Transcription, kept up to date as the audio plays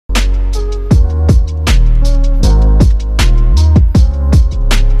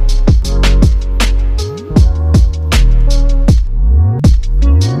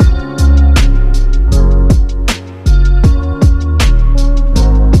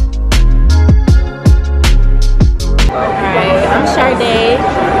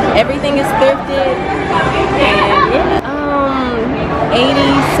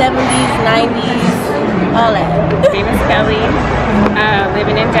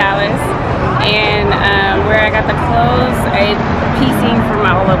Dallas, and where I got the clothes, I piecing from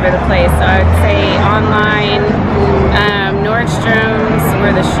all over the place. So I'd say online, Nordstrom's were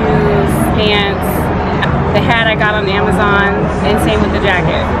the shoes, pants, the hat I got on Amazon, and same with the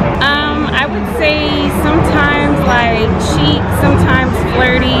jacket. I would say sometimes like chic, sometimes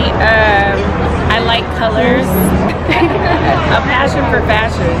flirty. I like colors. A passion for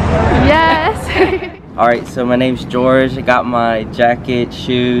fashion. Yes. Alright, so my name's George. I got my jacket,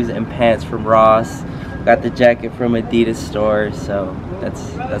 shoes, and pants from Ross. Got the jacket from Adidas store, so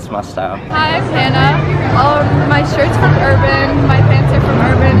that's my style. Hi, I'm Hannah. My shirt's from Urban, my pants are from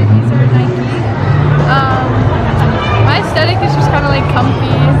Urban, and these are Nike. My aesthetic is just kind of like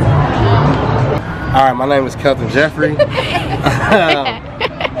comfy. Alright, my name is Kelton Jeffrey.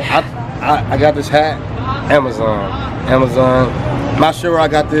 I got this hat, Amazon. Not sure where I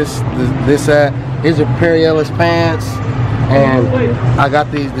got this at. These are Imperialis pants, and I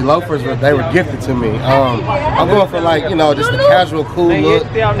got the loafers, but they were gifted to me. I'm going for like, you know, just a casual, cool look,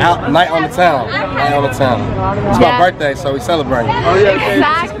 night on the town. It's my birthday, so we celebrate.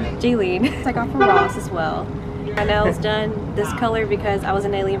 Exactly. Jaylene. I got from Ross as well. My nails done this color because I was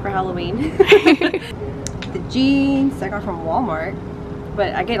an alien for Halloween. The jeans I got from Walmart,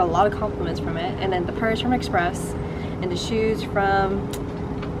 but I get a lot of compliments from it. And then the purse from Express, and the shoes from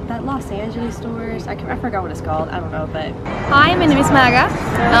that Los Angeles stores. I forgot what it's called. I don't know, but. Hi, my name is Maga.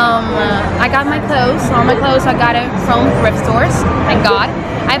 I got my clothes. All my clothes I got it from thrift stores. Thank God.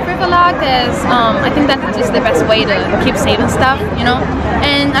 I thrift a lot because I think that's just the best way to keep saving stuff, you know.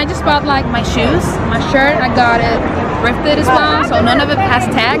 And I just bought like my shoes, my shirt. I got it thrifted as well, so none of it has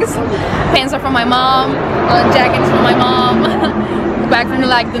tags. Pants are from my mom. Jackets from my mom. Back from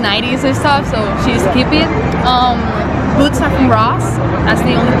like the 90s and stuff, so she used to keep it. Boots are from Ross. That's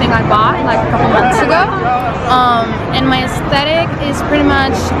the only thing I bought like a couple months ago. And my aesthetic is pretty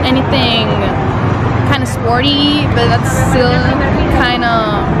much anything kind of sporty, but that's still kind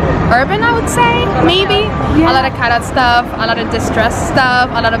of urban, I would say, maybe. Yeah. A lot of cutout stuff, a lot of distressed stuff,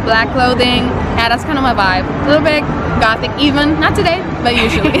 a lot of black clothing. Yeah, that's kind of my vibe. A little bit gothic even, not today, but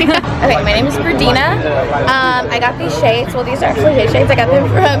usually. Okay, my name is Bradena. I got these shades, well these are actually his shades. I got them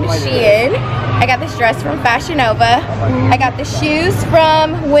from Shein. I got this dress from Fashion Nova. I got the shoes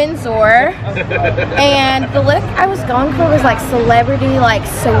from Windsor. And the look I was going for was like celebrity, like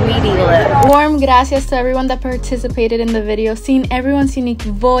sweetie look. Warm gracias to everyone that participated in the video. Seeing everyone's unique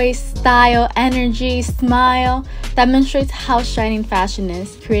voice, style, energy, smile demonstrates how shining fashion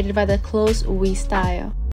is, created by the clothes we style.